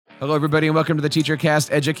Hello, everybody, and welcome to the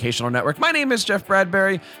TeacherCast Educational Network. My name is Jeff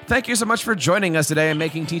Bradbury. Thank you so much for joining us today and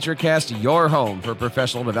making TeacherCast your home for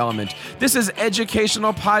professional development. This is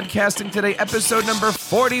Educational Podcasting Today, episode number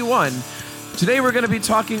 41. Today, we're going to be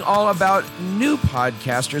talking all about new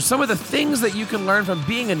podcasters, some of the things that you can learn from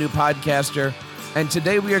being a new podcaster. And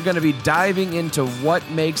today, we are going to be diving into what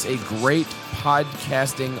makes a great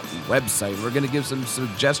podcasting website. We're going to give some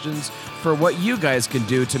suggestions for what you guys can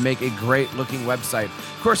do to make a great looking website.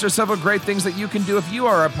 Of course, there's several great things that you can do if you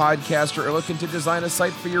are a podcaster or looking to design a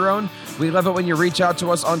site for your own. We love it when you reach out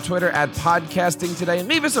to us on Twitter at Podcasting Today and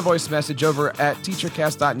leave us a voice message over at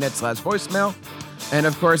teachercast.net/voicemail. And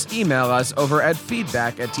of course, email us over at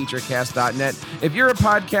feedback@teachercast.net. If you're a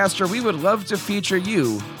podcaster, we would love to feature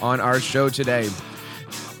you on our show today.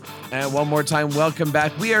 And one more time, welcome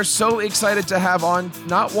back. We are so excited to have on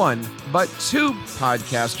not one, but two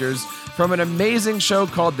podcasters from an amazing show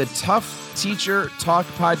called the Tough Teacher Talk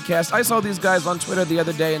Podcast. I saw these guys on Twitter the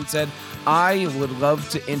other day and said, I would love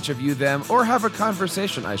to interview them or have a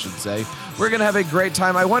conversation, I should say. We're going to have a great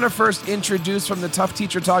time. I want to first introduce from the Tough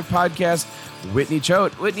Teacher Talk Podcast, Whitney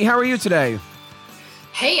Choate. Whitney, how are you today?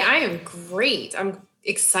 Hey, I am great. I'm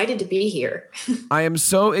excited to be here. I am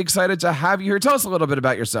so excited to have you here. Tell us a little bit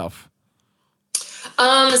about yourself.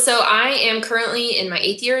 So I am currently in my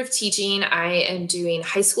 8th year of teaching. I am doing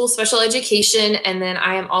high school special education, and then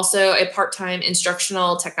I am also a part-time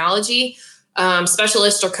instructional technology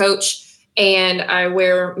specialist or coach. And I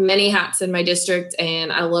wear many hats in my district,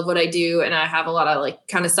 and I love what I do. And I have a lot of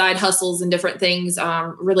kind of side hustles and different things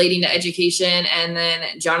relating to education. And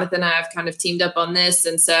then Jonathan and I have kind of teamed up on this.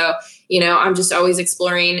 And so, I'm just always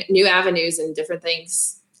exploring new avenues and different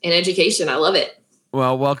things in education. I love it.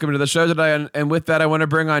 Well, welcome to the show today. And with that, I want to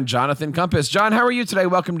bring on Jonathan Compass. John, how are you today?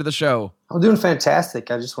 Welcome to the show. I'm doing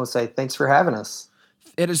fantastic. I just want to say thanks for having us.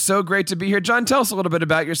 It is so great to be here. John, tell us a little bit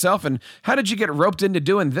about yourself and how did you get roped into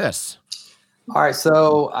doing this? All right,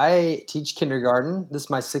 so I teach kindergarten. This is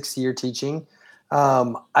my 6th year teaching.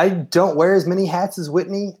 I don't wear as many hats as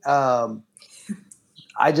Whitney. I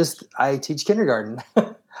teach kindergarten.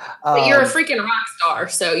 But you're a freaking rock star,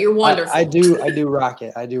 so you're wonderful. I do rock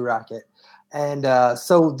it. And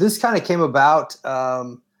so this kind of came about.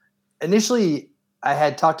 Initially, I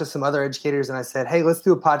had talked to some other educators, and I said, hey, let's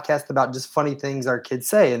do a podcast about just funny things our kids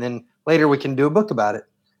say, and then later we can do a book about it.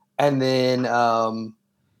 And then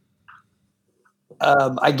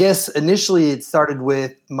I guess initially it started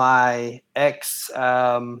with my ex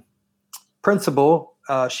principal.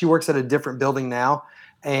 She works at a different building now.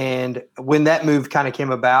 And when that move kind of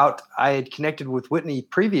came about, I had connected with Whitney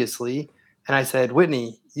previously. And I said,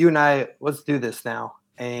 Whitney, you and I, let's do this now.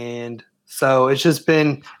 And so it's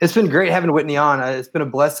been great having Whitney on. It's been a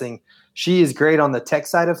blessing. She is great on the tech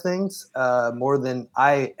side of things, more than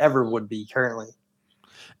I ever would be currently.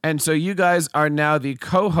 And so you guys are now the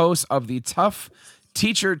co-hosts of the Tough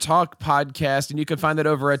Teacher Talk podcast, and you can find that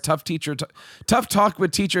over at Tough Talk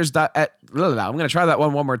with Teachers. I'm going to try that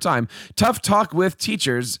one more time.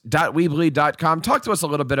 toughtalkwithteachers.weebly.com. Talk to us a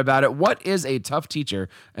little bit about it. What is a tough teacher,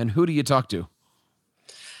 and who do you talk to?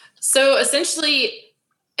 So essentially,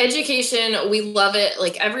 education, we love it.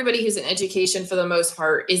 Everybody who's in education for the most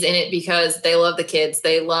part is in it because they love the kids,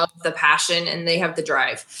 they love the passion, and they have the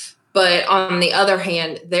drive. But on the other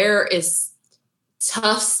hand, there is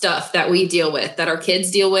tough stuff that we deal with, that our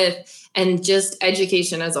kids deal with, and just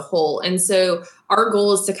education as a whole. And so our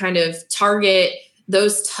goal is to kind of target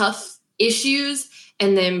those tough issues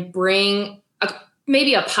and then bring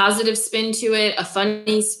maybe a positive spin to it, a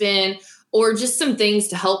funny spin, or just some things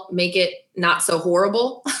to help make it not so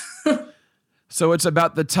horrible. So it's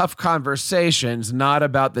about the tough conversations, not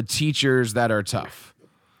about the teachers that are tough.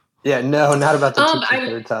 Yeah, no, not about the teachers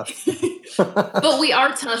that are tough. But we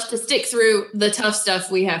are tough to stick through the tough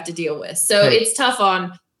stuff we have to deal with. So It's tough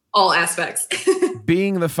on all aspects.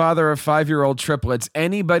 Being the father of 5-year-old triplets,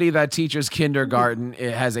 anybody that teaches kindergarten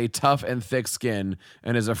has a tough and thick skin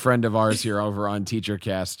and is a friend of ours here over on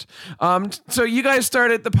TeacherCast. So you guys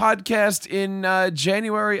started the podcast in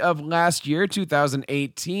January of last year,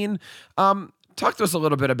 2018. Talk to us a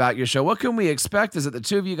little bit about your show. What can we expect? Is it the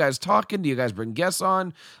two of you guys talking? Do you guys bring guests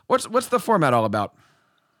on? What's the format all about?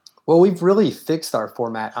 Well, we've really fixed our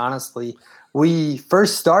format, honestly. We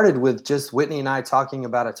first started with just Whitney and I talking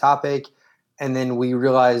about a topic, and then we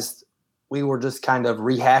realized we were just kind of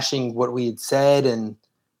rehashing what we had said, and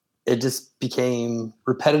it just became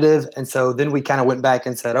repetitive. And so then we kind of went back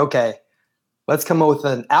and said, okay, let's come up with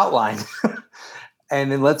an outline,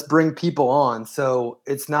 and then let's bring people on. So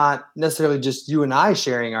it's not necessarily just you and I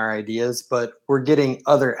sharing our ideas, but we're getting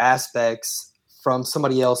other aspects from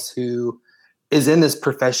somebody else who is in this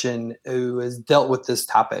profession who has dealt with this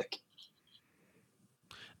topic.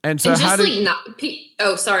 And so and how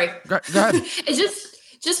do sorry. Go ahead. It's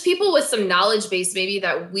just people with some knowledge base maybe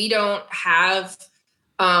that we don't have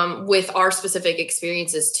with our specific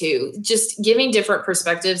experiences too. Just giving different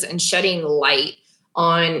perspectives and shedding light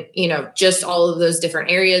on, just all of those different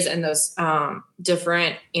areas and those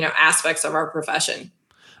different, aspects of our profession.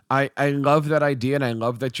 I love that idea, and I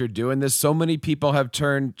love that you're doing this. So many people have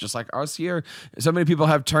turned, just like us here, so many people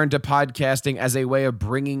have turned to podcasting as a way of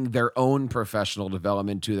bringing their own professional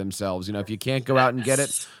development to themselves. If you can't go out and get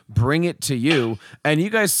it, bring it to you. And you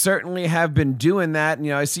guys certainly have been doing that.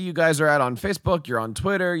 And, I see you guys are out on Facebook, you're on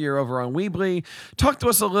Twitter, you're over on Weebly. Talk to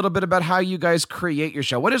us a little bit about how you guys create your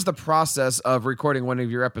show. What is the process of recording one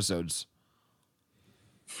of your episodes?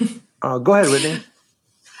 Go ahead, Whitney.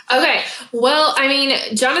 Okay. Well,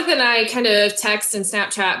 Jonathan and I kind of text and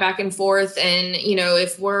Snapchat back and forth. And,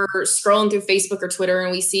 if we're scrolling through Facebook or Twitter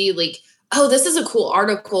and we see like, oh, this is a cool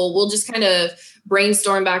article, we'll just kind of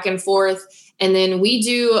brainstorm back and forth. And then we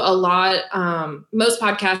do a lot. Most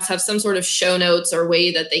podcasts have some sort of show notes or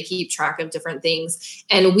way that they keep track of different things.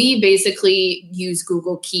 And we basically use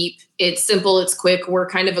Google Keep. It's simple. It's quick. We're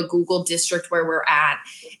kind of a Google district where we're at.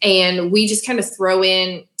 And we just kind of throw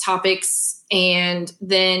in topics. And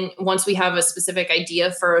then once we have a specific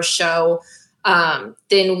idea for a show,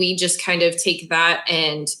 then we just kind of take that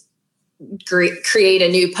and create a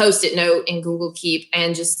new Post-it note in Google Keep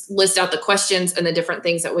and just list out the questions and the different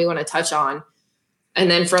things that we want to touch on. And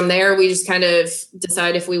then from there, we just kind of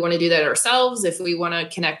decide if we want to do that ourselves, if we want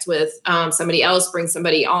to connect with somebody else, bring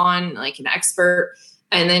somebody on, like an expert,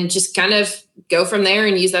 and then just kind of go from there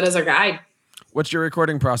and use that as our guide. What's your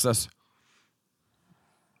recording process?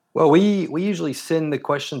 Well, we usually send the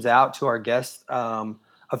questions out to our guests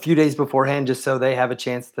a few days beforehand, just so they have a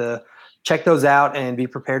chance to check those out and be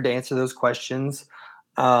prepared to answer those questions.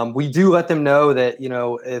 We do let them know that,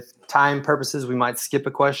 if time purposes, we might skip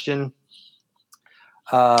a question.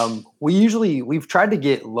 We've tried to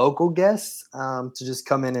get local guests to just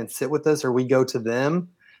come in and sit with us, or we go to them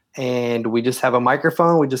and we just have a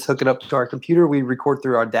microphone. We just hook it up to our computer. We record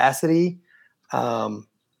through Audacity. And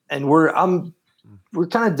we're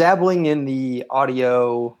kind of dabbling in the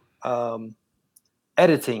audio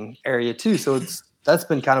editing area too. So that's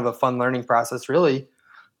been kind of a fun learning process, really,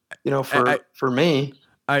 for me.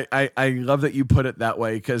 I love that you put it that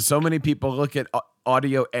way, because so many people look at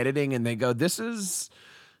audio editing and they go, this is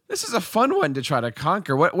a fun one to try to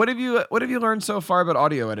conquer. What have you learned so far about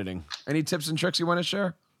audio editing? Any tips and tricks you want to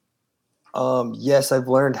share? Yes, I've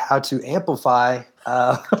learned how to amplify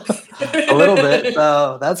a little bit.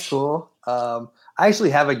 So that's cool. I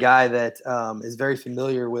actually have a guy that is very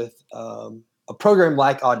familiar with a program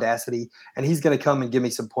like Audacity, and he's going to come and give me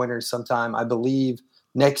some pointers sometime, I believe,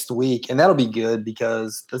 next week. And that'll be good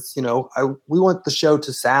because that's, we want the show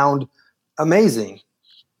to sound amazing.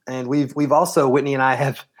 And we've also, Whitney and I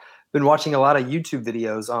have been watching a lot of YouTube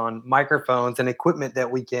videos on microphones and equipment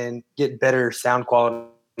that we can get better sound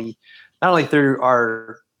quality, not only through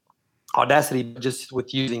our Audacity, but just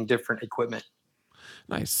with using different equipment.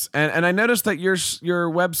 Nice. And I noticed that your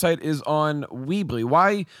website is on Weebly.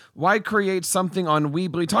 Why create something on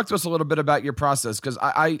Weebly? Talk to us a little bit about your process, because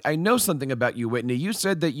I know something about you, Whitney. You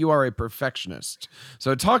said that you are a perfectionist.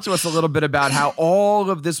 So talk to us a little bit about how all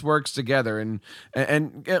of this works together and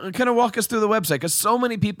kind of walk us through the website, because so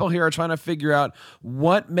many people here are trying to figure out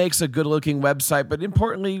what makes a good-looking website, but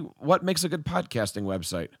importantly, what makes a good podcasting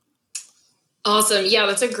website. Awesome. Yeah,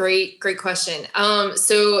 that's a great question.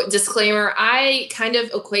 So disclaimer, I kind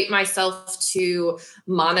of equate myself to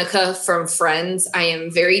Monica from Friends. I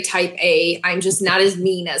am very type A. I'm just not as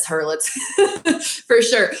mean as her, for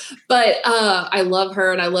sure. But I love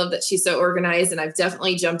her, and I love that she's so organized, and I've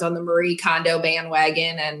definitely jumped on the Marie Kondo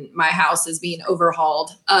bandwagon, and my house is being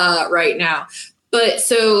overhauled right now. But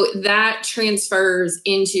so that transfers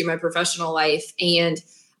into my professional life, and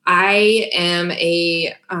I am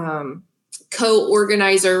a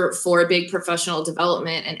co-organizer for a big professional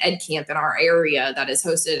development and ed camp in our area that is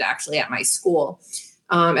hosted actually at my school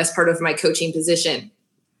as part of my coaching position.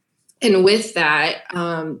 And with that,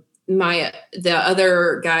 the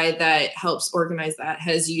other guy that helps organize that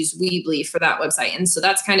has used Weebly for that website. And so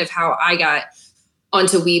that's kind of how I got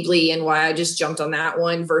onto Weebly and why I just jumped on that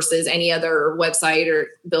one versus any other website or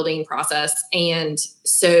building process. And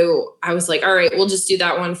so I was like, all right, we'll just do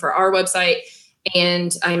that one for our website.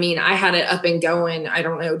 And I had it up and going. I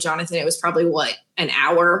don't know, Jonathan, it was probably an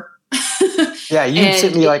hour. Yeah. You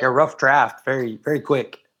sent me like a rough draft very, very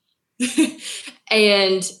quick.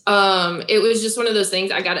 And it was just one of those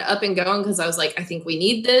things. I got it up and going because I was like, I think we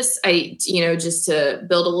need this. Just to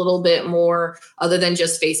build a little bit more other than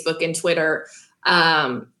just Facebook and Twitter.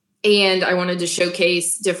 And I wanted to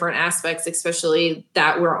showcase different aspects, especially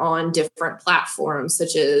that we're on different platforms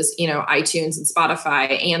such as, iTunes and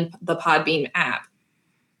Spotify and the Podbean app.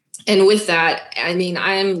 And with that, I mean,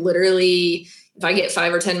 I'm literally, if I get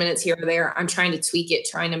 5 or 10 minutes here or there, I'm trying to tweak it,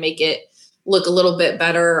 trying to make it look a little bit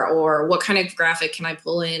better, or what kind of graphic can I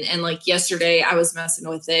pull in? And like yesterday I was messing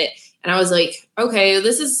with it and I was like, okay,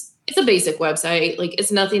 it's a basic website. Like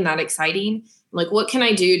it's nothing that exciting. Like, what can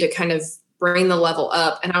I do to kind of bring the level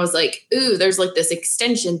up? And I was like, ooh, there's like this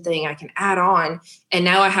extension thing I can add on. And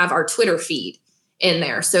now I have our Twitter feed in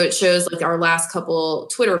there. So it shows like our last couple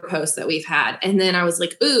Twitter posts that we've had. And then I was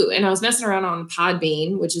like, ooh, and I was messing around on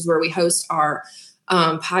Podbean, which is where we host our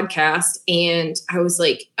podcast. And I was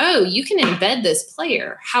like, oh, you can embed this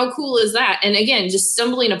player. How cool is that? And again, just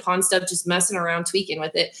stumbling upon stuff, just messing around, tweaking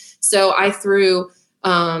with it. So I threw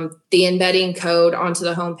the embedding code onto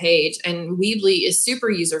the homepage, and Weebly is super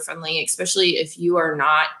user-friendly, especially if you are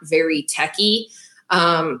not very techy.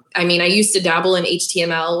 I used to dabble in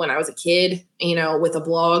HTML when I was a kid, with a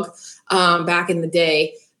blog, back in the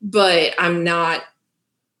day, but I'm not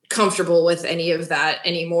comfortable with any of that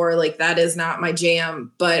anymore. Like that is not my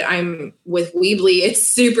jam, but I'm with Weebly. It's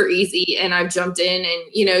super easy. And I've jumped in and,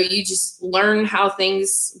 you just learn how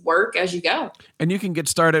things work as you go. And you can get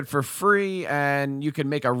started for free and you can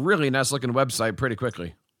make a really nice looking website pretty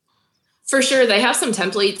quickly. For sure. They have some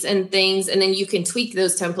templates and things, and then you can tweak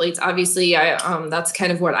those templates. Obviously that's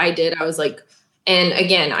kind of what I did. I was like, and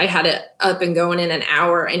again, I had it up and going in an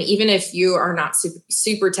hour. And even if you are not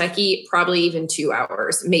super techie, probably even 2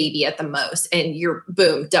 hours, maybe at the most, and you're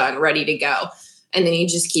boom, done, ready to go. And then you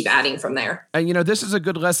just keep adding from there. And, this is a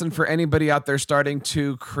good lesson for anybody out there starting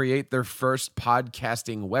to create their first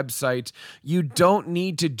podcasting website. You don't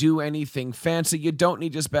need to do anything fancy. You don't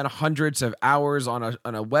need to spend hundreds of hours on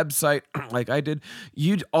a website like I did.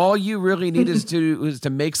 All you really need is to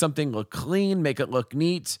make something look clean, make it look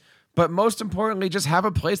neat. But most importantly, just have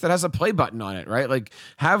a place that has a play button on it, right? Like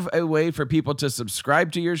have a way for people to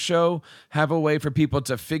subscribe to your show, have a way for people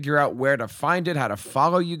to figure out where to find it, how to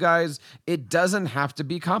follow you guys. It doesn't have to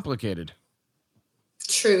be complicated.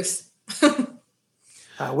 Truth.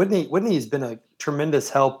 Whitney has been a tremendous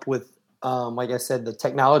help with, like I said, the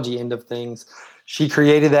technology end of things. She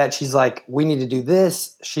created that. She's like, we need to do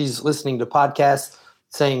this. She's listening to podcasts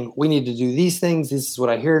saying, we need to do these things. This is what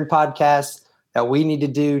I hear in podcasts that we need to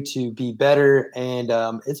do to be better. And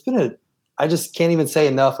I just can't even say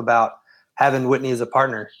enough about having Whitney as a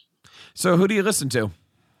partner. So who do you listen to?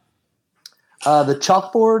 The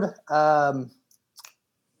Chalkboard. Oh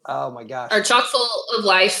my gosh. Our Chock full of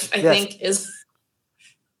Life, I think is.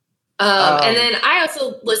 And then I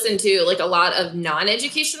also listen to like a lot of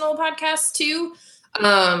non-educational podcasts too.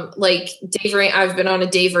 Like I've been on a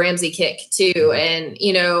Dave Ramsey kick too. And,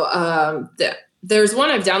 there's one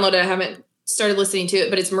I've downloaded. I haven't started listening to it,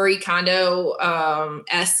 but it's Marie Kondo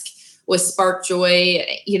esque with Spark Joy,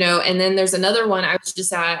 and then there's another one. I was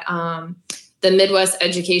just at the Midwest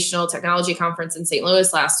Educational Technology Conference in St.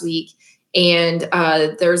 Louis last week. And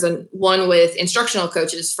there's one with instructional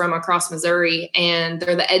coaches from across Missouri, and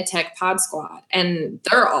they're the EdTech Pod Squad, and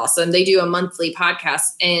they're awesome. They do a monthly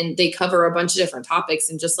podcast and they cover a bunch of different topics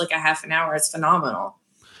in just like a half an hour. It's phenomenal.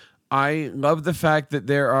 I love the fact that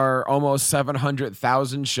there are almost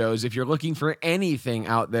 700,000 shows. If you're looking for anything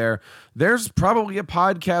out there, there's probably a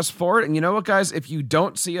podcast for it. And you know what, guys? If you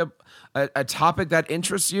don't see a topic that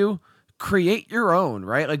interests you, create your own,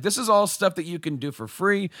 right? Like this is all stuff that you can do for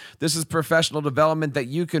free. This is professional development that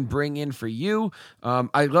you can bring in for you.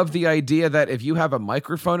 I love the idea that if you have a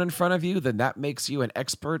microphone in front of you, then that makes you an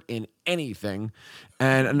expert in anything.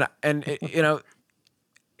 And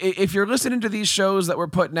if you're listening to these shows that we're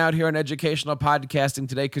putting out here on Educational Podcasting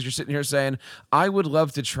today, because you're sitting here saying, I would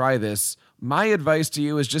love to try this, my advice to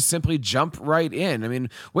you is just simply jump right in. I mean,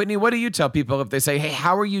 Whitney, what do you tell people if they say, hey,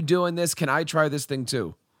 how are you doing this? Can I try this thing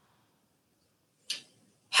too?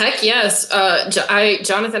 Heck yes.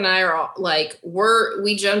 Jonathan and I are all, like,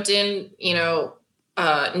 we jumped in,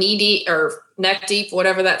 knee deep or neck deep,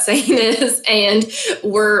 whatever that saying is. And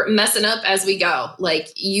we're messing up as we go.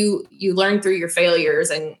 Like you learn through your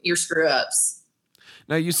failures and your screw ups.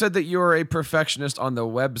 Now you said that you're a perfectionist on the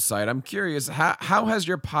website. I'm curious, how has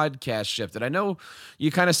your podcast shifted? I know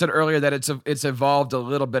you kind of said earlier that it's evolved a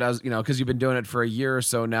little bit as, cause you've been doing it for a year or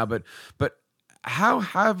so now, but how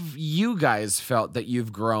have you guys felt that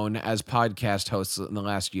you've grown as podcast hosts in the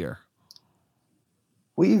last year?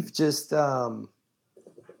 We've just,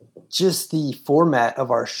 just the format of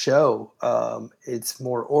our show. It's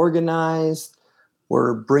more organized.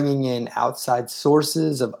 We're bringing in outside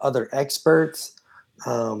sources of other experts.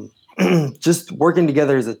 Just working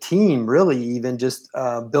together as a team, really, even just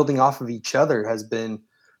building off of each other has been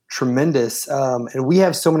tremendous. And we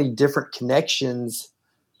have so many different connections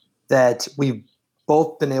that we've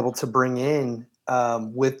both been able to bring in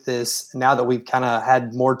with this, now that we've kind of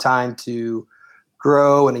had more time to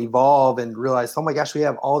grow and evolve and realize, oh my gosh, we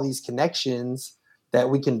have all these connections, that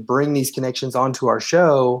we can bring these connections onto our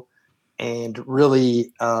show and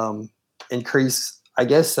really increase, I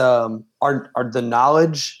guess, our the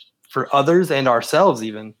knowledge for others and ourselves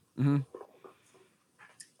even. Mm-hmm.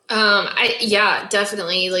 Yeah,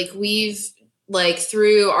 definitely. Like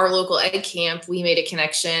through our local ed camp, we made a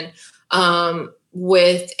connection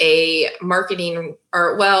with a marketing,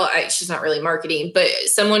 she's not really marketing, but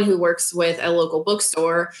someone who works with a local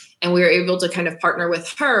bookstore, and we were able to kind of partner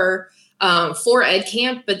with her for ed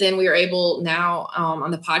camp. But then we were able now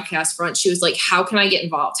on the podcast front, she was like, how can I get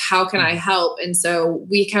involved? How can I help? And so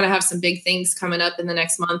we kind of have some big things coming up in the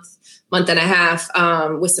next month and a half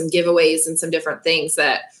with some giveaways and some different things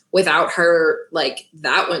that without her, like,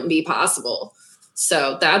 that wouldn't be possible.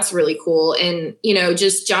 So that's really cool. And,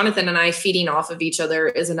 just Jonathan and I feeding off of each other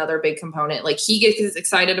is another big component. Like, he gets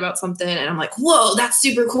excited about something and I'm like, whoa, that's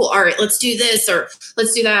super cool. All right, let's do this, or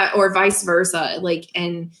let's do that, or vice versa.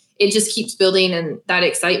 And it just keeps building, and that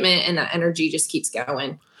excitement and that energy just keeps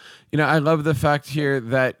going. I love the fact here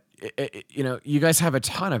that, you guys have a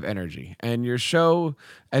ton of energy, and your show,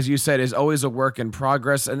 as you said, is always a work in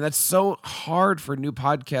progress. And that's so hard for new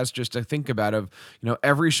podcasters to think about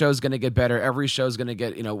every show is going to get better. Every show is going to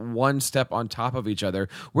get, one step on top of each other.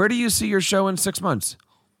 Where do you see your show in 6 months?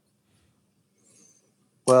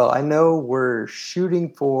 Well, I know we're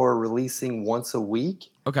shooting for releasing once a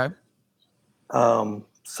week. Okay.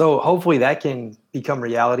 So hopefully that can become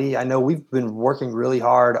reality. I know we've been working really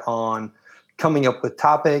hard on coming up with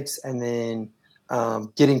topics, and then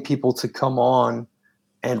getting people to come on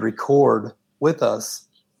and record with us.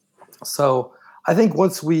 So I think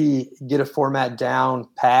once we get a format down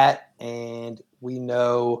pat and we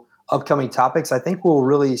know upcoming topics, I think we'll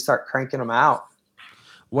really start cranking them out.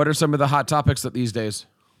 What are some of the hot topics these days?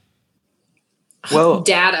 Well,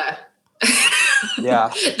 data.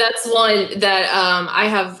 Yeah, that's one that I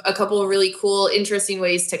have a couple of really cool, interesting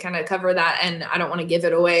ways to kind of cover that. And I don't want to give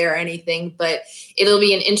it away or anything, but it'll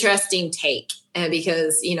be an interesting take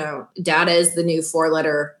because, data is the new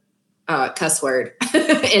 4-letter cuss word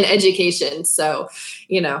in education. So,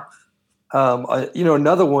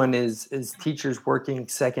 another one is teachers working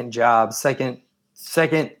second jobs, second,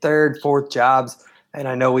 third, fourth jobs. And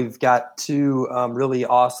I know we've got 2 really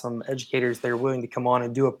awesome educators that are willing to come on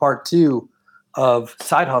and do a part 2 of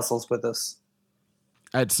side hustles with us.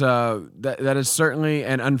 It's that is certainly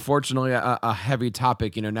and unfortunately a heavy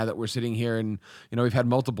topic. Now that we're sitting here and we've had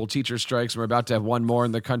multiple teacher strikes, and we're about to have one more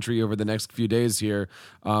in the country over the next few days here.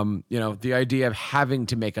 The idea of having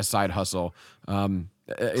to make a side hustle,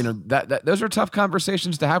 that those are tough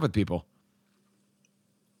conversations to have with people.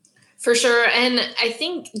 For sure. And I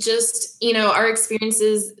think just, our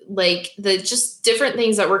experiences, like the just different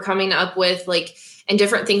things that we're coming up with, like, and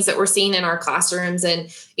different things that we're seeing in our classrooms. And,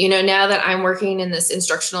 now that I'm working in this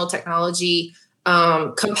instructional technology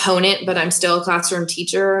component, but I'm still a classroom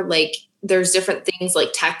teacher, like there's different things like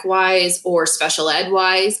tech wise or special ed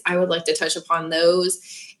wise. I would like to touch upon those.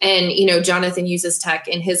 And, Jonathan uses tech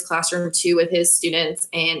in his classroom too with his students.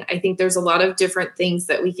 And I think there's a lot of different things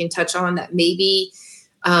that we can touch on that maybe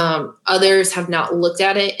others have not looked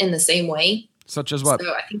at it in the same way. Such as what?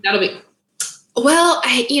 So I think that'll be, well,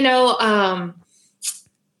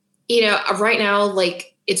 right now,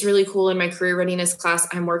 like it's really cool in my career readiness class.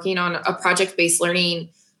 I'm working on a project-based learning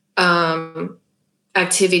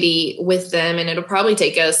activity with them, and it'll probably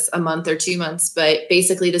take us a month or 2 months. But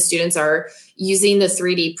basically, the students are using the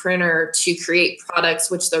 3D printer to create products,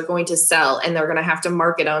 which they're going to sell, and they're going to have to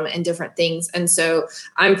market them and different things. And so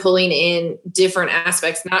I'm pulling in different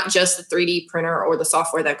aspects, not just the 3D printer or the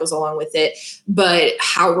software that goes along with it, but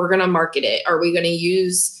how we're going to market it. Are we going to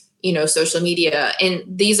use social media? And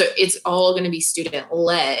it's all going to be student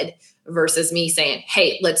led versus me saying,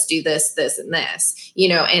 hey, let's do this, this, and this,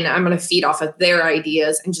 and I'm going to feed off of their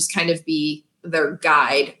ideas and just kind of be their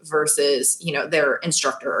guide versus, their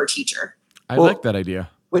instructor or teacher. I like that idea.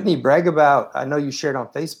 Whitney, brag about, I know you shared on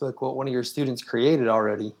Facebook what one of your students created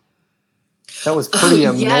already. That was pretty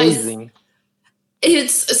amazing.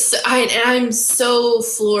 I'm so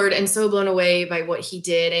floored and so blown away by what he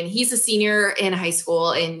did. And he's a senior in high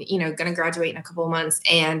school and, going to graduate in a couple of months.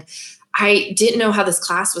 And I didn't know how this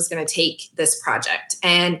class was going to take this project.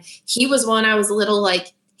 And he was one I was a little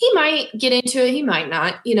like, he might get into it, he might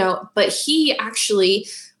not, but he actually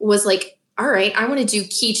was like, all right, I want to do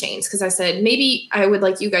keychains. Cause I said, maybe I would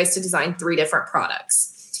like you guys to design 3 different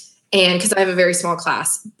products. And cause I have a very small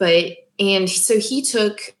class, and so he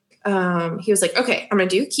took, he was like, okay, I'm going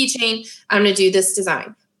to do keychain. I'm going to do this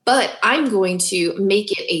design, but I'm going to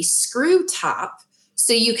make it a screw top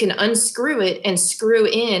so you can unscrew it and screw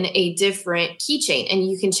in a different keychain and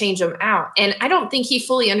you can change them out. And I don't think he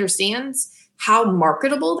fully understands how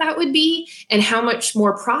marketable that would be and how much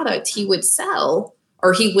more product he would sell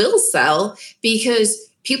or he will sell, because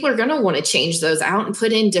people are going to want to change those out and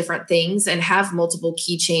put in different things and have multiple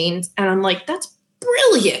keychains. And I'm like, that's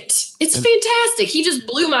brilliant. It's fantastic. He just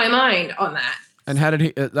blew my mind on that. And how did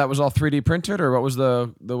he, that was all 3D printed, or what was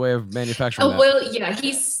the way of manufacturing that? Well, yeah,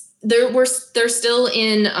 they're still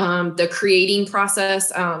in the creating process.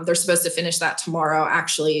 They're supposed to finish that tomorrow.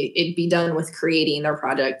 Actually, it'd be done with creating their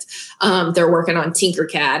product. They're working on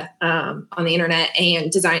Tinkercad on the internet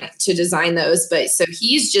and design those. But so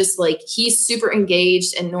he's just like, he's super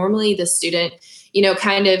engaged. And normally the student,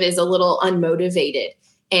 kind of is a little unmotivated,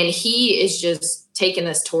 and he is just taking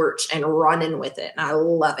this torch and running with it. And I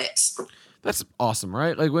love it. That's awesome,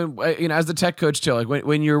 right? Like when, as the tech coach too, like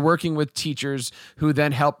when you're working with teachers who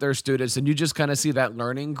then help their students and you just kind of see that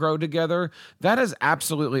learning grow together, that is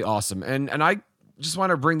absolutely awesome. And I just want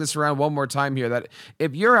to bring this around one more time here, that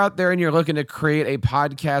if you're out there and you're looking to create a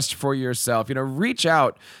podcast for yourself, reach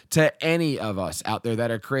out to any of us out there that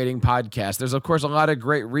are creating podcasts. There's of course a lot of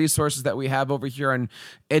great resources that we have over here on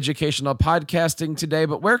Educational Podcasting Today,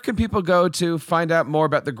 but where can people go to find out more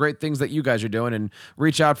about the great things that you guys are doing and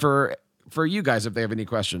reach out for you guys if they have any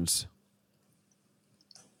questions?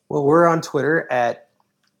 Well, we're on Twitter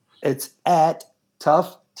it's at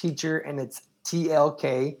Tough Teacher, and it's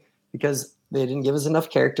TLK because they didn't give us enough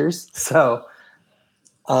characters. So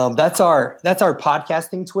that's our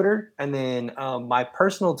podcasting Twitter. And then my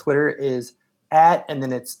personal Twitter is and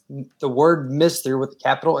then it's the word Mr. with a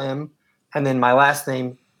capital M, and then my last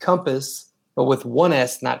name Compass, but with 1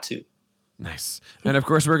 S, not 2. Nice. And of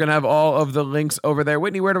course, we're going to have all of the links over there.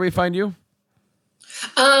 Whitney, where do we find you?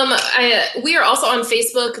 We are also on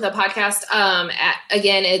Facebook, the podcast.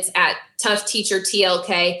 It's at Tough Teacher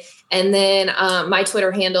TLK. And then my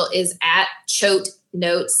Twitter handle is at Choate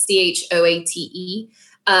Notes, CHOATE.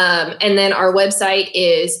 And then our website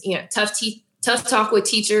is,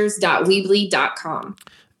 toughtalkwithteachers.weebly.com.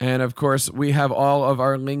 And of course, we have all of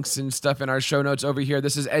our links and stuff in our show notes over here.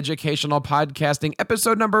 This is Educational Podcasting,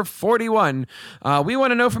 episode number 41. We want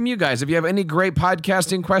to know from you guys if you have any great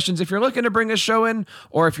podcasting questions. If you're looking to bring a show in,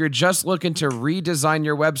 or if you're just looking to redesign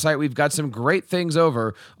your website, we've got some great things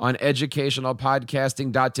over on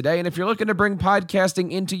educationalpodcasting.today. And if you're looking to bring podcasting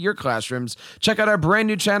into your classrooms, check out our brand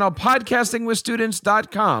new channel,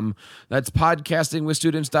 podcastingwithstudents.com. That's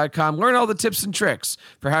podcastingwithstudents.com. Learn all the tips and tricks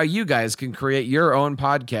for how you guys can create your own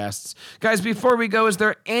podcast. Guys, before we go, is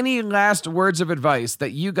there any last words of advice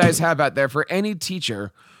that you guys have out there for any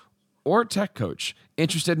teacher or tech coach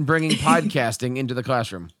interested in bringing podcasting into the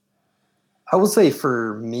classroom? I will say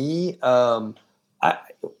for me, I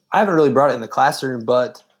haven't really brought it in the classroom,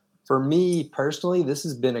 but for me personally, this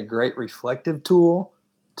has been a great reflective tool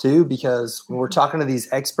too, because when we're talking to these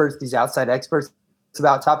experts, these outside experts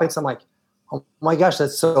about topics, I'm like, oh my gosh,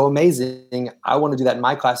 that's so amazing. I want to do that in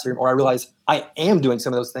my classroom. Or I realize I am doing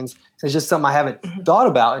some of those things. It's just something I haven't thought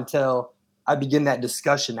about until I begin that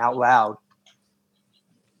discussion out loud.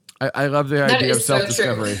 I love the idea of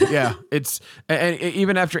self-discovery. Yeah. And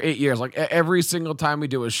even after 8 years, like every single time we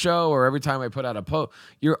do a show or every time I put out a post,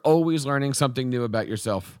 you're always learning something new about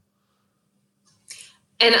yourself.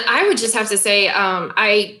 And I would just have to say,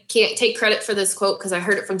 I can't take credit for this quote because I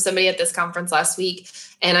heard it from somebody at this conference last week,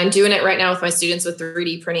 and I'm doing it right now with my students with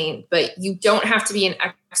 3D printing, but you don't have to be an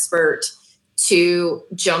expert to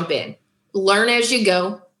jump in. Learn as you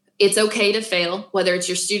go. It's okay to fail, whether it's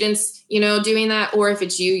your students, doing that, or if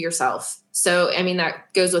it's you yourself. So,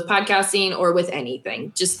 that goes with podcasting or with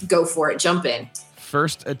anything. Just go for it. Jump in.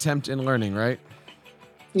 First attempt in learning, right?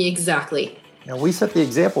 Exactly. And we set the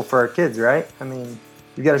example for our kids, right?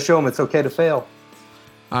 You got to show them it's okay to fail.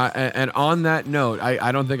 And on that note,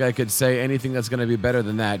 I don't think I could say anything that's going to be better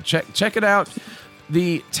than that. Check it out.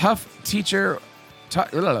 The Tough Teacher,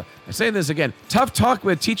 I'm saying this again, Tough Talk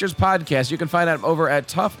with Teachers podcast. You can find out over at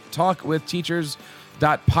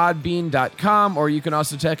toughtalkwithteachers.podbean.com, or you can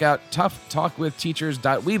also check out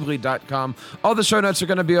toughtalkwithteachers.weebly.com. All the show notes are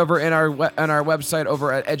going to be over in our website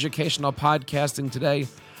over at Educational Podcasting Today.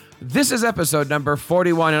 This is episode number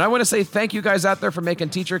 41, and I want to say thank you guys out there for making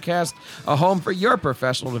TeacherCast a home for your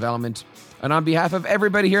professional development. And on behalf of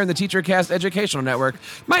everybody here in the TeacherCast Educational Network,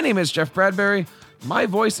 my name is Jeff Bradbury. My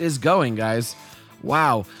voice is going, guys.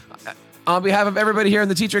 Wow. On behalf of everybody here in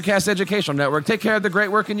the TeacherCast Educational Network, take care of the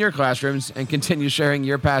great work in your classrooms and continue sharing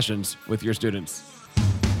your passions with your students.